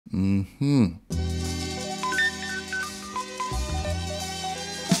Today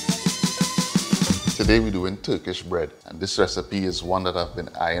we're doing Turkish bread, and this recipe is one that I've been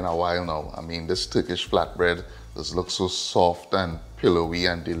eyeing a while now. I mean, this Turkish flatbread just looks so soft and pillowy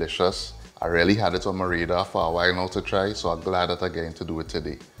and delicious. I really had it on my radar for a while now to try, so I'm glad that I'm getting to do it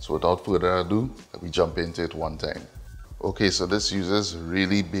today. So without further ado, let me jump into it one time. Okay, so this uses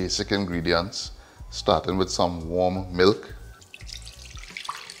really basic ingredients, starting with some warm milk,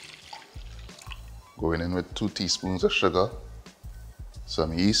 going in with 2 teaspoons of sugar,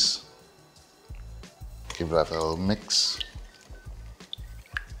 some yeast, give that a little mix.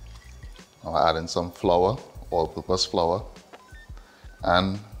 Now I add in some flour, all-purpose flour,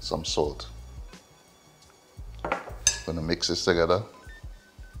 and some salt. I'm gonna mix this together.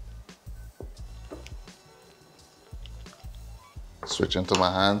 Switch into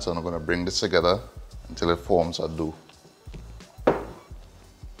my hands, and I'm gonna bring this together until it forms a dough.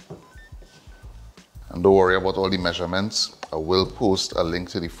 And don't worry about all the measurements. I will post a link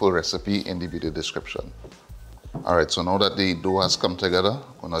to the full recipe in the video description. All right, so now that the dough has come together,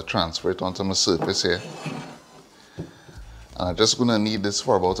 I'm gonna transfer it onto my surface here. And I'm just gonna knead this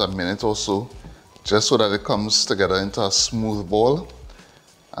for about a minute or so, just so that it comes together into a smooth ball.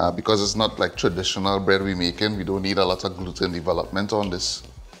 Because it's not like traditional bread we're making, we don't need a lot of gluten development on this.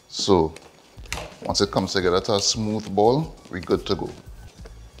 So once it comes together to a smooth ball, we're good to go.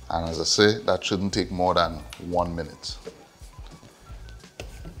 And as I say, that shouldn't take more than 1 minute.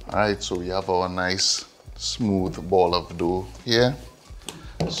 All right, so we have our nice smooth ball of dough here.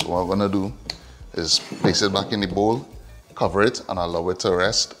 So what I'm gonna do is place it back in the bowl, cover it, and allow it to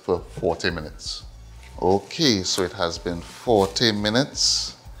rest for 40 minutes. Okay, so it has been 40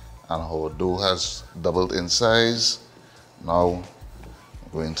 minutes and our dough has doubled in size. Now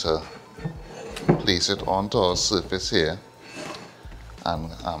I'm going to place it onto our surface here,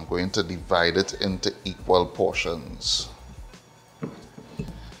 and I'm going to divide it into equal portions.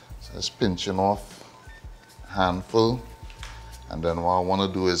 So just pinching off a handful, and then what I want to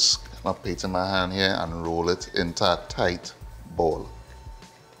do is kind of place it in my hand here and roll it into a tight ball.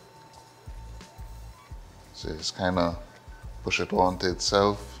 So just kind of push it onto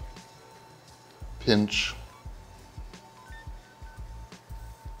itself, pinch,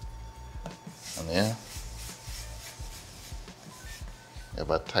 and yeah, you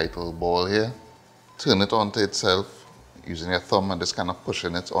have a tight little ball here. Turn it onto itself using your thumb and just kind of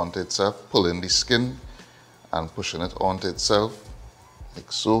pushing it onto itself, pulling the skin and pushing it onto itself,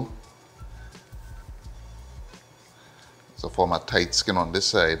 like so. So form a tight skin on this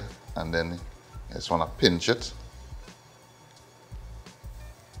side, and then you just want to pinch it.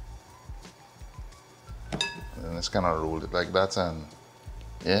 And just kind of roll it like that, and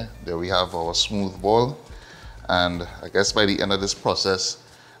yeah, there we have our smooth ball. And I guess by the end of this process,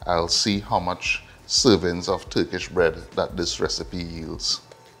 I'll see how much servings of Turkish bread that this recipe yields.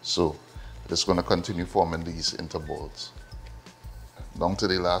 So I'm just going to continue forming these into balls. Down to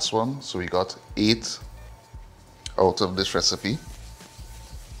the last one. So we got 8 out of this recipe.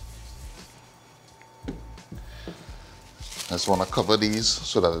 I just want to cover these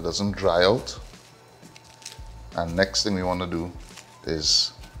so that it doesn't dry out. And next thing we want to do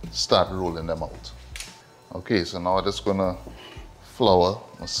is start rolling them out. Okay, so now I'm just gonna flour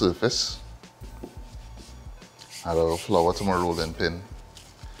my surface. Add a little flour to my rolling pin.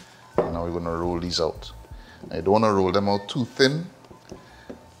 And now we're gonna roll these out. I don't wanna roll them out too thin.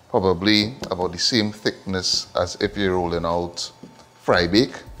 Probably about the same thickness as if you're rolling out fry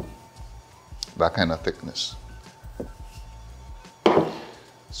bake. That kind of thickness.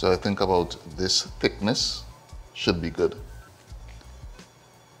 So I think about this thickness should be good.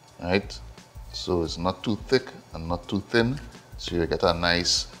 Right? So it's not too thick and not too thin. So you get a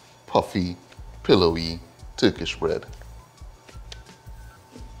nice, puffy, pillowy Turkish bread.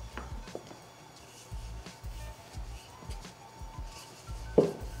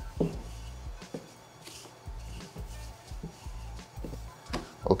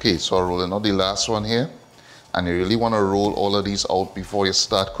 Okay, so I'm rolling out the last one here. And you really want to roll all of these out before you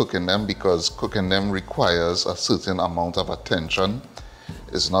start cooking them, because cooking them requires a certain amount of attention.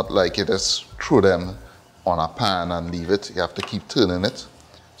 It's not like you just throw them on a pan and leave it. You have to keep turning it.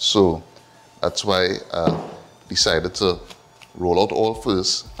 So that's why I decided to roll out all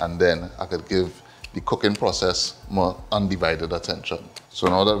first, and then I could give the cooking process more undivided attention. So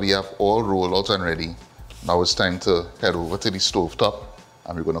now that we have all rolled out and ready, now it's time to head over to the stove top,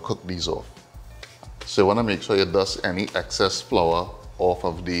 and we're going to cook these off. So you want to make sure you dust any excess flour off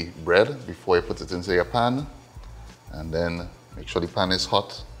of the bread before you put it into your pan. And then make sure the pan is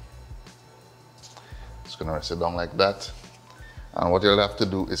hot. Just going to rest it down like that. And what you'll have to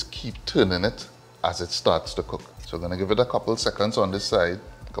do is keep turning it as it starts to cook. So I'm gonna give it a couple seconds on this side,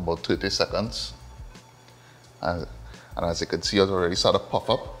 like about 30 seconds. And as you can see, it's already started to puff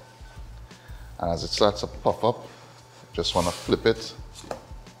up. And as it starts to puff up, just wanna flip it.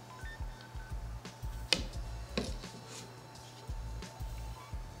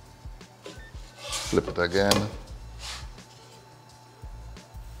 Flip it again.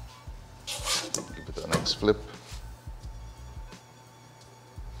 Give it the next flip.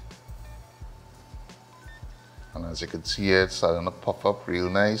 And as you can see here, it's starting to puff up real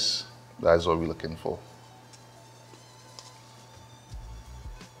nice. That's what we're looking for.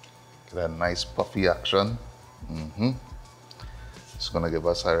 Get a nice puffy action. It's gonna give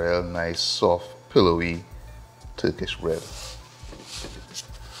us a real nice, soft, pillowy Turkish bread.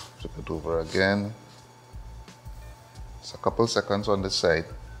 Flip it over again. It's a couple seconds on this side.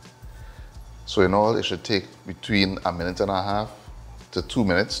 So in all, it should take between 1.5 to 2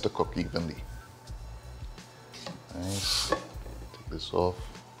 minutes to cook evenly. Nice. Take this off.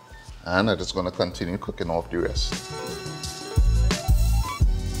 And I'm just gonna continue cooking off the rest.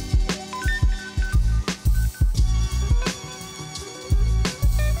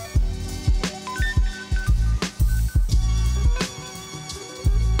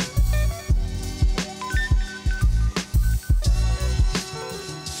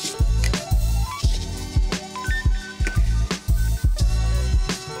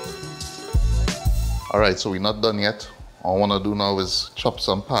 All right, so we're not done yet. All I want to do now is chop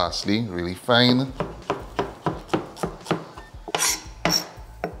some parsley really fine.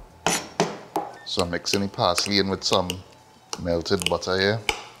 So I'm mixing the parsley in with some melted butter here.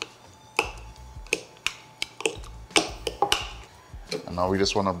 And now we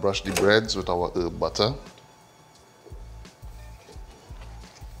just want to brush the breads with our herb butter.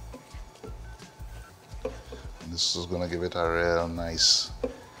 And this is going to give it a real nice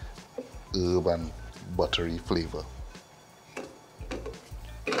herb and buttery flavor.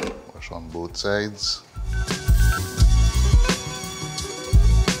 Wash on both sides.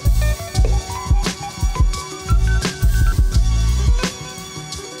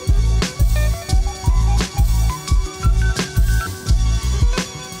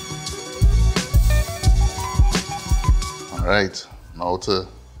 All right, now to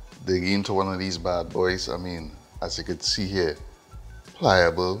dig into one of these bad boys. I mean, as you can see here,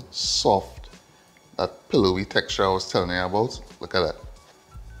 pliable, soft, that pillowy texture I was telling you about. Look at that.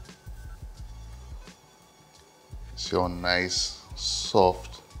 See how nice,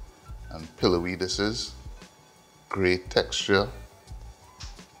 soft, and pillowy this is. Great texture.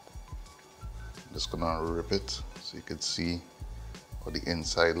 I'm just gonna rip it so you can see what the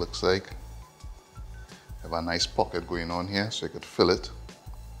inside looks like. I have a nice pocket going on here so you could fill it.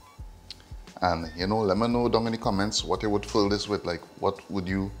 And you know, let me know down in the comments what you would fill this with. Like, what would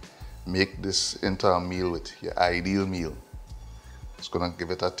you make this into a meal with, your ideal meal? Just gonna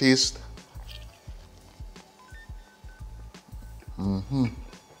give it a taste.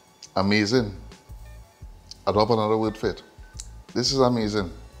 Amazing. I don't have another word for it. This is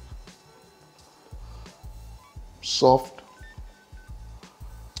amazing. Soft,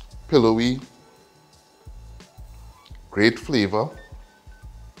 pillowy, great flavor.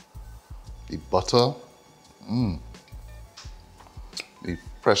 The butter, the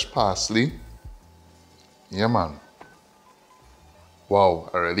fresh parsley. Yeah, man. Wow,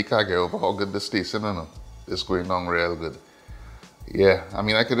 I really can't get over how good this tastes, you know. It's going down real good. Yeah, I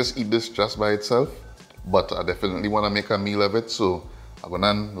mean, I could just eat this just by itself, but I definitely want to make a meal of it, so I'm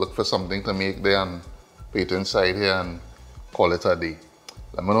gonna look for something to make there and put it inside here and call it a day.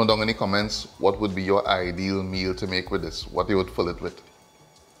 Let me know down in the comments what would be your ideal meal to make with this, what you would fill it with.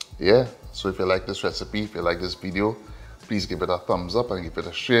 Yeah, so if you like this recipe, if you like this video, please give it a thumbs up and give it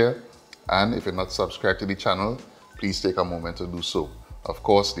a share. And if you're not subscribed to the channel, please take a moment to do so. Of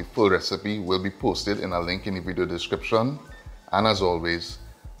course, the full recipe will be posted in a link in the video description. And as always,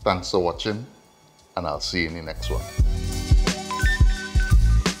 thanks for watching, and I'll see you in the next one.